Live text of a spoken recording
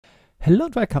Hello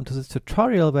and welcome to this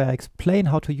tutorial where I explain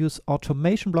how to use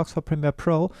automation blocks for Premiere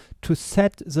Pro to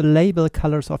set the label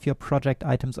colors of your project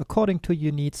items according to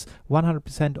your needs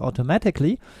 100%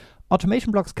 automatically.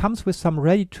 Automation blocks comes with some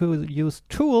ready-to-use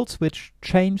tools which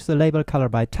change the label color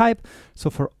by type.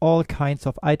 So for all kinds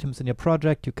of items in your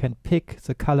project, you can pick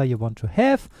the color you want to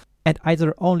have, and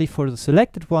either only for the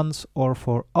selected ones or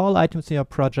for all items in your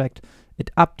project, it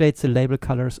updates the label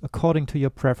colors according to your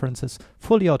preferences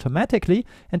fully automatically.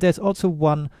 And there's also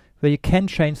one where you can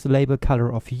change the label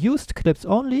color of used clips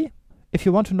only. If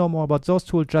you want to know more about those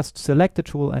tools, just select the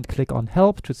tool and click on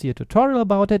Help to see a tutorial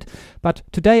about it. But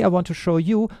today I want to show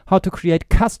you how to create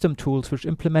custom tools which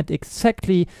implement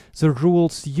exactly the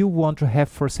rules you want to have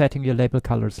for setting your label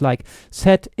colors, like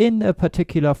set in a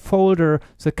particular folder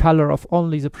the color of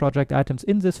only the project items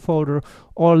in this folder,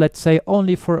 or let's say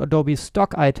only for Adobe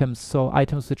stock items, so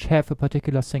items which have a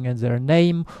particular thing in their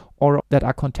name or that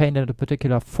are contained in a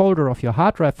particular folder of your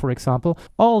hard drive, for example.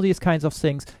 All these kinds of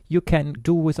things you can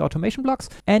do with automation blocks,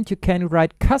 and you can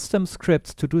write custom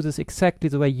scripts to do this exactly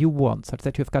the way you want, such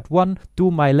that you've got one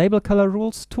do my label color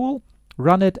rules tool,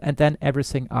 run it, and then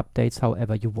everything updates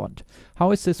however you want. How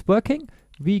is this working?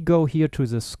 We go here to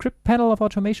the script panel of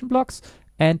automation blocks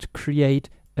and create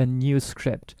a new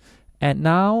script. And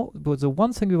now the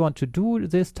one thing we want to do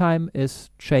this time is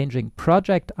changing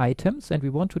project items, and we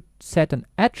want to set an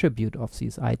attribute of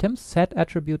these items, set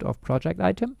attribute of project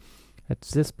item.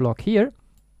 That's this block here.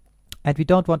 And we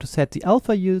don't want to set the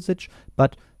alpha usage,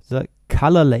 but the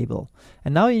color label.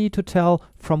 And now you need to tell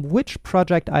from which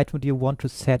project item do you want to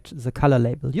set the color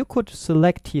label. You could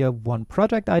select here one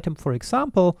project item, for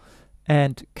example,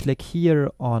 and click here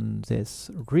on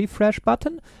this refresh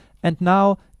button. And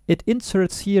now it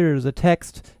inserts here the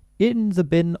text in the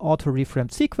bin auto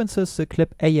reframed sequences, the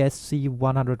clip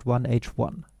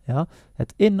ASC101H1. Yeah,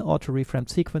 that's in auto reframed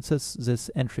sequences.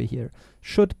 This entry here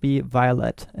should be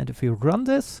violet. And if we run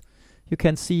this, you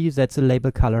can see that the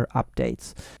label color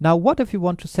updates. Now, what if you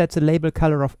want to set the label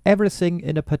color of everything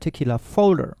in a particular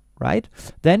folder, right?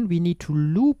 Then we need to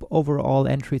loop over all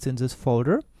entries in this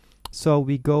folder. So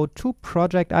we go to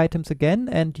project items again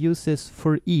and use this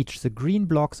for each. The green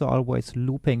blocks are always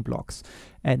looping blocks.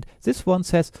 And this one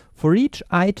says for each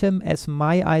item as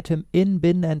my item in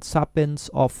bin and subbins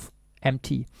of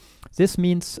empty. This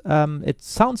means it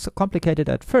sounds complicated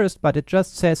at first, but it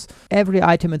just says every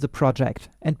item in the project.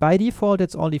 And by default,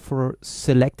 it's only for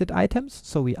selected items.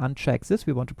 So we uncheck this.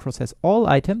 We want to process all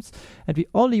items. And we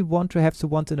only want to have the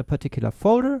ones in a particular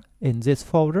folder, in this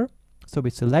folder. So we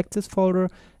select this folder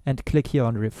and click here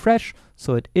on refresh.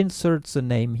 So it inserts the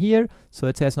name here. So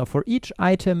it says now for each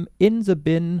item in the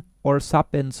bin or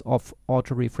subbins of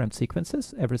auto reframed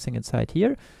sequences, everything inside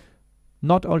here,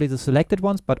 not only the selected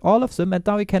ones, but all of them. And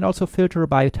now we can also filter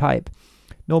by type.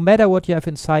 No matter what you have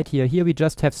inside here, here we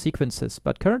just have sequences,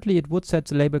 but currently it would set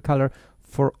the label color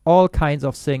for all kinds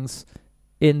of things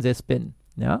in this bin.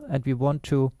 Yeah, and we want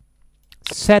to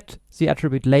set the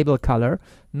attribute label color.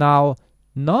 Now,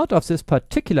 not of this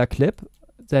particular clip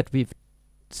that we've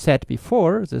set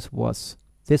before. This was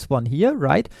this one here,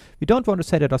 right? We don't want to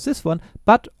set it of this one,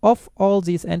 but of all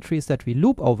these entries that we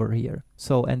loop over here.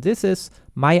 So, and this is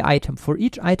my item. For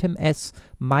each item as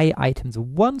my item. The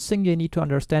one thing you need to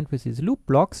understand with these loop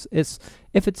blocks is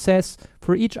if it says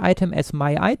for each item as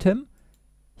my item,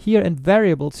 here in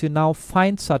variables, you now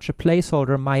find such a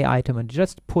placeholder, my item, and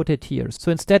just put it here.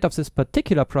 So instead of this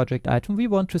particular project item, we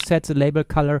want to set the label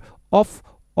color of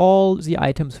all the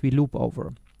items we loop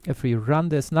over. If we run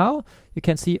this now, you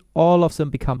can see all of them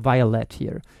become violet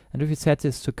here. And if we set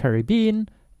this to Caribbean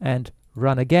and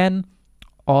run again,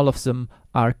 all of them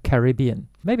are Caribbean.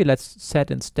 Maybe let's set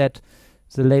instead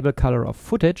the label color of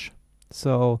footage.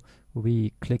 So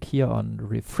we click here on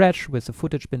refresh with the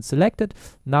footage bin selected.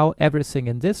 Now everything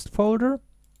in this folder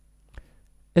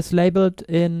is labeled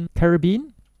in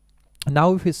Caribbean.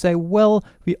 Now if we say, well,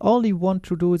 we only want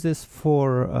to do this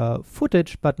for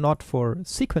footage, but not for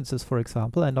sequences, for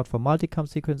example, and not for multicam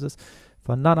sequences,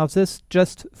 for none of this,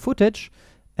 just footage,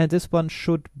 and this one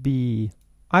should be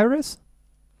iris.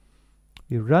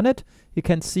 We run it. You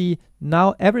can see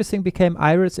now everything became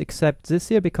iris except this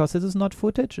here, because this is not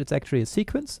footage. It's actually a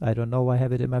sequence. I don't know why I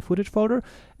have it in my footage folder.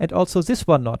 And also this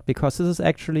one not, because this is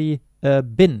actually a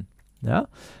bin. Yeah.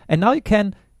 And now you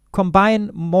can combine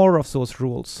more of those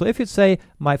rules. So if you say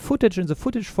my footage in the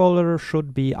footage folder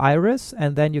should be iris,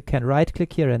 and then you can right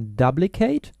click here and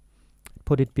duplicate,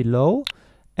 put it below,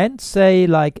 and say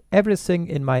like everything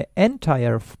in my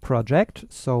entire project.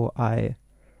 So I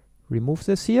remove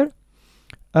this here,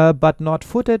 but not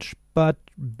footage, but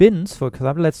bins, for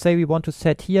example. Let's say we want to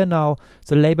set here now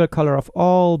the label color of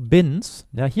all bins.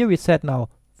 Now here we set now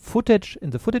footage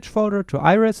in the footage folder to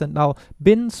iris, and now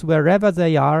bins, wherever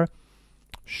they are,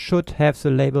 should have the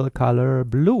label color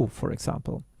blue, for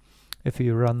example. If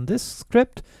you run this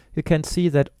script, you can see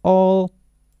that all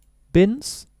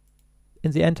bins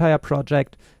in the entire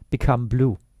project become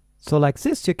blue. So like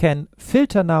this, you can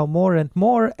filter now more and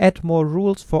more, add more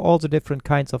rules for all the different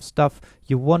kinds of stuff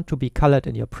you want to be colored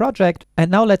in your project.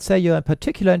 And now let's say you're in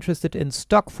particular interested in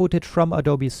stock footage from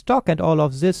Adobe Stock, and all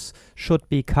of this should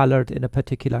be colored in a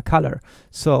particular color.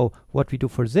 So what we do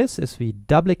for this is we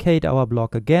duplicate our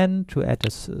block again to add a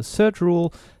third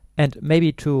rule, and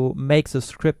maybe to make the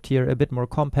script here a bit more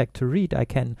compact to read, I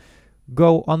can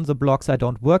go on the blocks I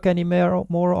don't work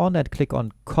anymore on and click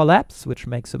on collapse, which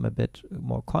makes them a bit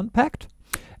more compact.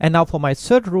 And now for my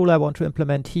third rule I want to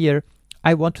implement here,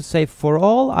 I want to say for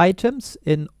all items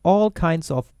in all kinds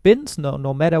of bins,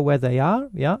 no matter where they are,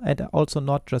 yeah, and also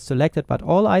not just selected, but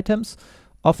all items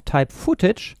of type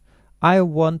footage, I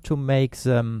want to make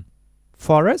them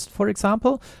forest, for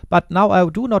example. But now I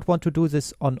do not want to do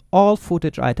this on all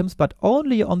footage items, but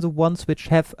only on the ones which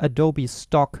have Adobe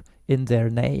Stock in their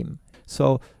name.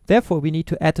 So therefore we need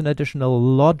to add an additional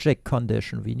logic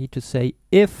condition. We need to say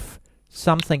if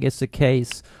something is the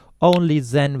case, only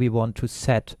then we want to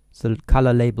set the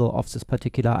color label of this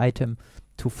particular item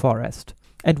to forest.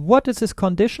 And what is this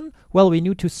condition? Well, we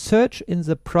need to search in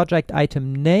the project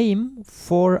item name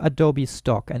for Adobe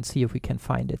Stock and see if we can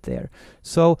find it there.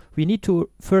 So we need to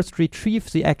first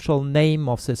retrieve the actual name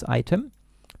of this item.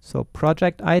 So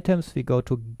project items, we go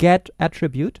to get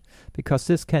attribute, because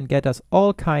this can get us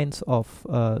all kinds of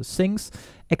things.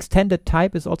 Extended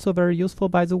type is also very useful,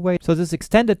 by the way. So this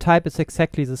extended type is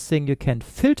exactly the thing you can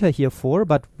filter here for,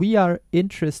 but we are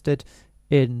interested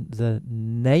in the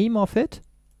name of it,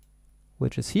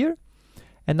 which is here.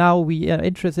 And now we are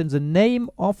interested in the name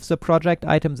of the project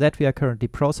item that we are currently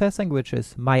processing, which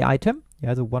is my item,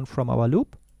 yeah, the one from our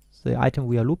loop, the item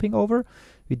we are looping over.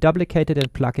 We duplicate it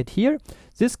and plug it here.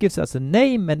 This gives us a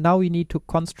name, and now we need to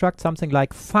construct something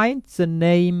like find the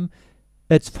name,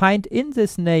 let's find in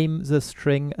this name the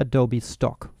string Adobe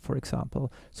Stock, for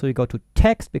example. So we go to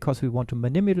text because we want to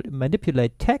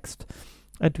manipulate text,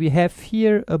 and we have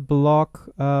here a block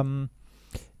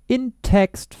in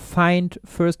text find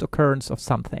first occurrence of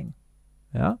something.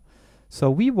 Yeah. So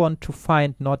we want to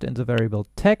find not in the variable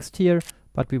text here,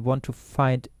 but we want to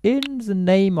find in the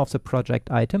name of the project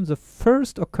item the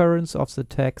first occurrence of the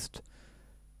text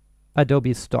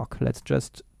Adobe Stock. Let's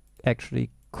just actually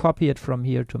copy it from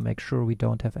here to make sure we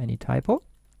don't have any typo.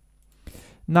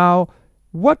 Now,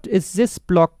 what is this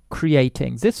block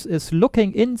creating? This is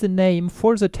looking in the name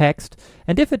for the text,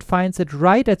 and if it finds it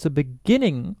right at the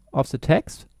beginning of the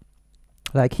text,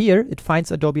 like here, it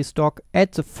finds Adobe Stock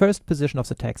at the first position of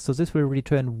the text, so this will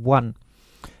return 1.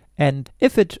 And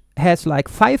if it has like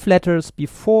 5 letters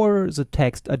before the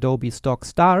text Adobe Stock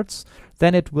starts,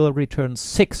 then it will return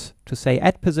 6 to say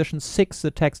at position 6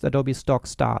 the text Adobe Stock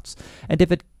starts. And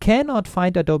if it cannot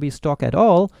find Adobe Stock at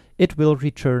all, it will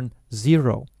return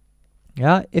 0.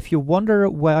 Yeah, if you wonder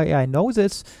why I know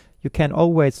this, you can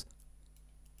always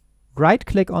right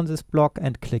click on this block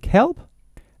and click help.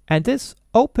 And this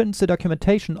opens the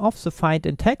documentation of the find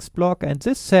in text block, and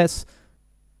this says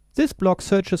this block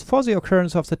searches for the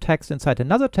occurrence of the text inside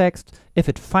another text. If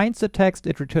it finds the text,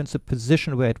 it returns the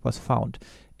position where it was found.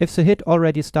 If the hit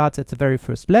already starts at the very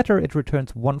first letter, it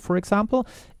returns 1, for example.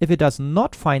 If it does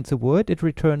not find the word, it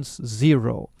returns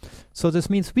 0. So this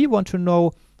means we want to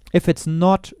know if it's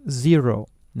not 0.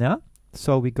 Yeah?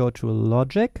 So we go to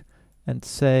logic and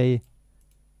say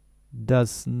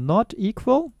does not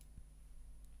equal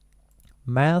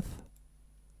math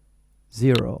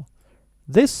 0.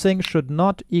 This thing should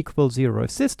not equal 0.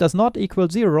 If this does not equal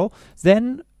 0,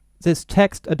 then this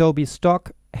text Adobe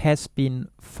Stock has been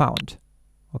found.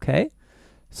 Okay,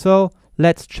 so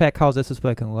let's check how this is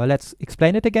working. Well, let's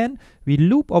explain it again. We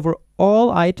loop over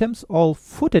all items, all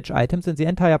footage items in the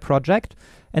entire project,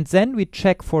 and then we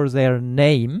check for their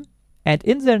name, and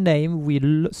in their name we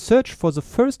search for the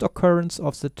first occurrence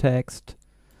of the text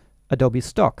Adobe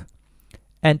Stock.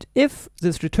 And if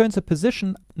this returns a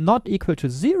position not equal to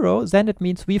 0, then it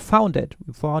means we found it.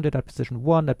 We found it at position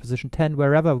 1, at position 10,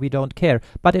 wherever, we don't care.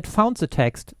 But it found the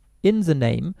text in the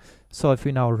name. So if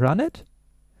we now run it,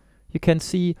 you can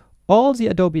see all the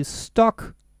Adobe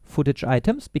Stock footage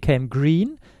items became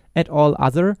green and all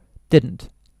other didn't.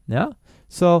 Yeah.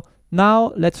 So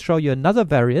now let's show you another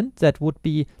variant that would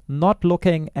be not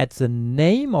looking at the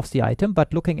name of the item,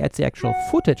 but looking at the actual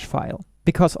footage file.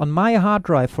 because on my hard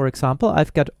drive, for example,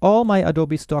 I've got all my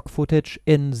Adobe stock footage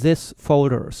in this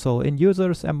folder. So in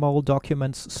users, MMOL,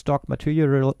 documents, stock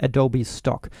material, Adobe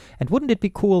stock. And wouldn't it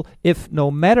be cool if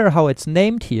no matter how it's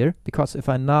named here, because if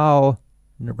I now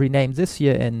rename this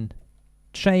here in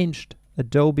changed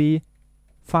Adobe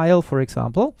file, for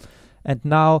example, and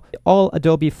now all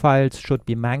Adobe files should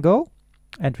be Mango,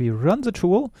 and we run the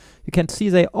tool, you can see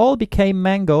they all became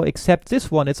Mango except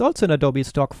this one. It's also an Adobe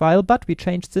stock file, but we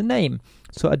changed the name.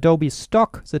 So Adobe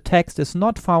stock, the text is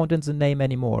not found in the name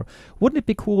anymore. Wouldn't it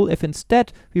be cool if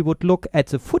instead we would look at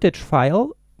the footage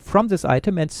file from this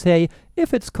item and say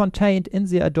if it's contained in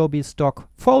the Adobe stock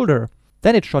folder,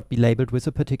 then it should be labeled with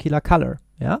a particular color.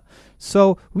 Yeah.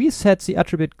 So we set the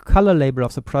attribute color label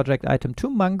of the project item to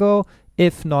Mango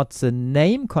if not the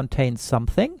name contains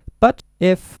something, but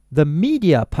if the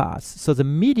media path, so the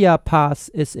media path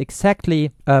is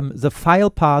exactly the file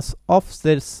path of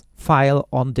this file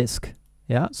on disk.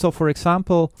 Yeah. So for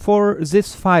example, for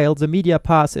this file, the media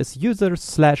path is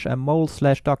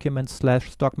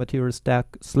users/mmol/documents/stock material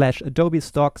stack/Adobe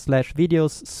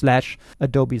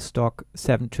stock/videos/Adobe stock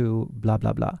 72 blah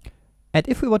blah blah. And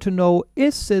if we want to know,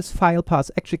 is this file path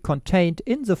actually contained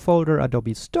in the folder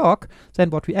Adobe stock, then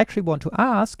what we actually want to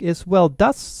ask is, well,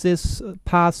 does this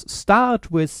path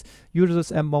start with users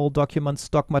mmol documents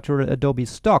stock material Adobe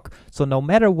stock? So no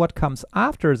matter what comes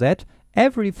after that,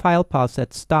 every file path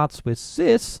that starts with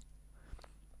this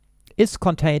is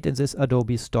contained in this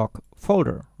Adobe stock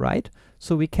folder, right?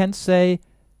 So we can say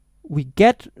we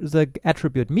get the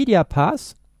attribute media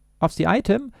path of the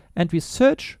item and we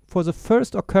search for the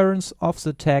first occurrence of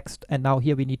the text, and now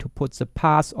here we need to put the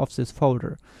path of this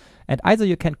folder. And either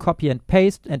you can copy and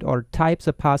paste and or type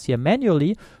the path here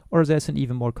manually, or there's an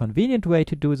even more convenient way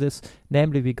to do this,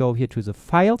 namely we go here to the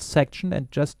Files section and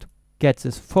just get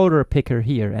this folder picker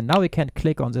here. And now we can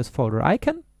click on this folder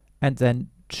icon and then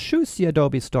choose the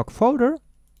Adobe stock folder.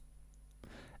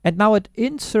 And now it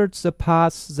inserts the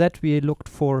path that we looked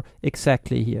for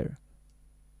exactly here.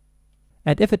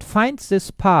 And if it finds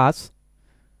this path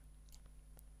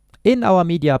in our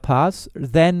media path,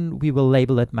 then we will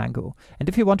label it Mango. And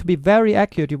if you want to be very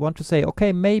accurate, you want to say,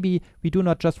 okay, maybe we do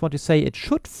not just want to say it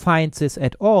should find this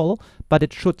at all, but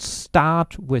it should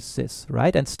start with this,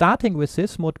 right? And starting with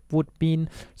this would mean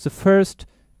the first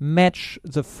match,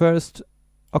 the first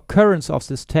occurrence of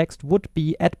this text would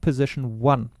be at position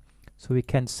 1. So we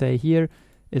can say here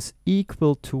is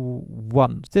equal to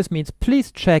 1. This means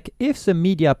please check if the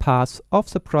media path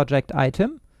of the project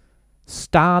item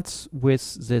starts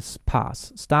with this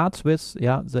path. Starts with,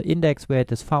 yeah, the index where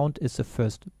it is found is the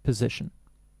first position.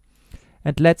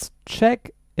 And let's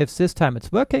check if this time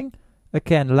it's working.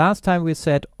 Again, last time we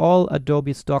said all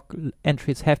Adobe stock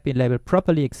entries have been labeled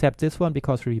properly except this one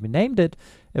because we renamed it.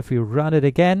 If we run it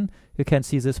again, you can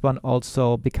see this one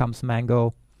also becomes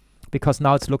Mango, because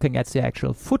now it's looking at the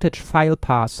actual footage file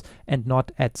path and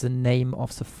not at the name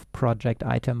of the project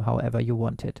item, however you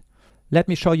want it. Let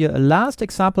me show you a last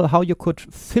example how you could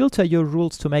filter your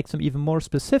rules to make them even more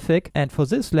specific. And for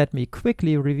this, let me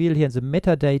quickly reveal here in the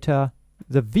metadata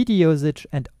the video usage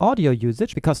and audio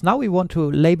usage, because now we want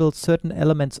to label certain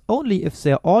elements only if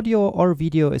their audio or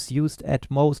video is used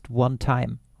at most one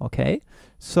time. Okay,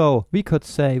 so we could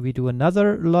say we do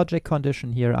another logic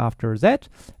condition here after that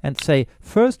and say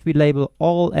first we label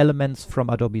all elements from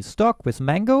Adobe stock with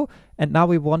Mango, and now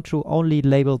we want to only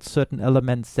label certain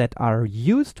elements that are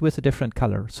used with a different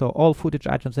color. So all footage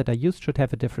items that are used should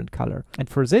have a different color. And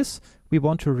for this we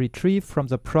want to retrieve from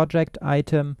the project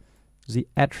item the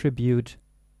attribute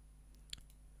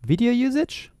video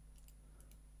usage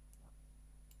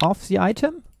of the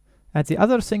item, and the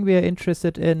other thing we are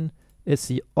interested in is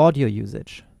the audio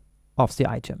usage of the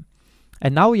item.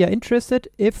 And now we are interested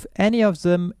if any of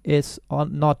them is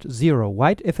not 0,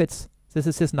 right? If it's, this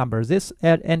is this number, this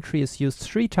entry is used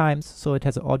 3 times, so it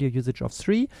has an audio usage of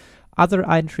 3. Other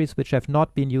entries which have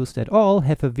not been used at all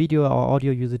have a video or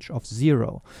audio usage of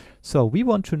 0. So we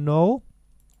want to know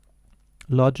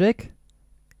logic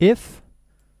if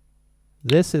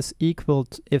this is equal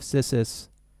to, if this is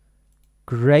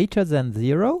greater than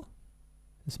 0,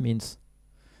 this means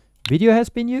video has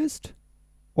been used,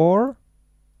 or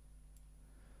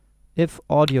if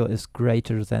audio is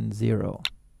greater than 0.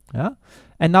 Yeah?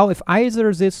 And now if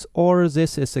either this or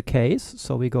this is the case,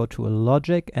 so we go to a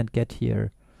logic and get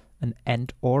here an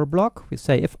AND OR block. We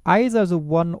say if either the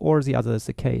one or the other is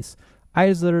the case,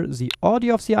 either the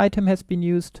audio of the item has been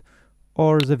used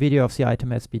or the video of the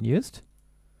item has been used,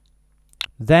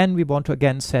 then we want to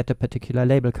again set a particular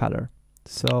label color.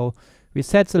 So we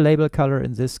set the label color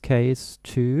in this case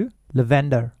to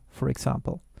lavender, for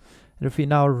example. And if we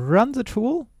now run the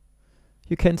tool,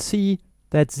 you can see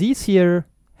that these here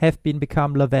have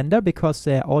become lavender because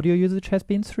their audio usage has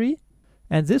been 3.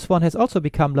 And this one has also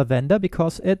become lavender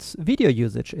because its video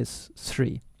usage is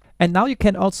 3. And now you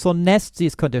can also nest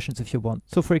these conditions if you want.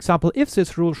 So for example, if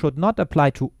this rule should not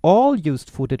apply to all used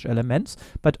footage elements,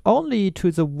 but only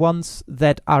to the ones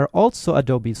that are also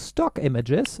Adobe stock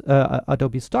images,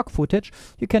 Adobe stock footage,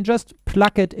 you can just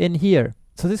plug it in here.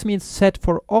 So this means set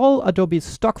for all Adobe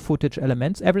stock footage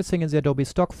elements, everything in the Adobe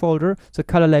stock folder, the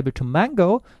color label to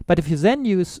mango. But if you then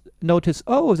notice,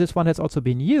 oh, this one has also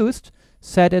been used,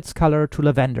 set its color to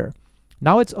lavender.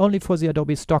 Now it's only for the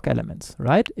Adobe stock elements,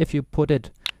 right? If you put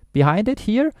it behind it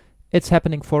here, it's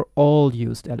happening for all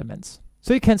used elements.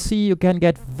 So you can see you can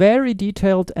get very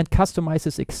detailed and customize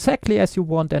this exactly as you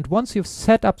want. And once you've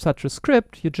set up such a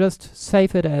script, you just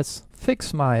save it as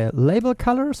fix my label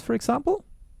colors, for example.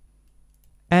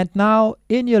 And now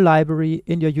in your library,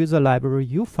 in your user library,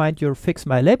 you find your fix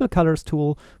my label colors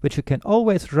tool, which you can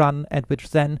always run and which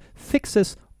then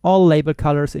fixes all label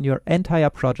colors in your entire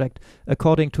project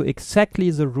according to exactly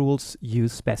the rules you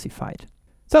specified.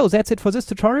 So that's it for this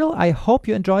tutorial. I hope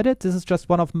you enjoyed it. This is just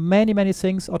one of many, many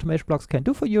things automation blocks can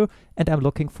do for you, and I'm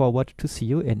looking forward to see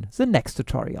you in the next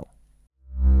tutorial.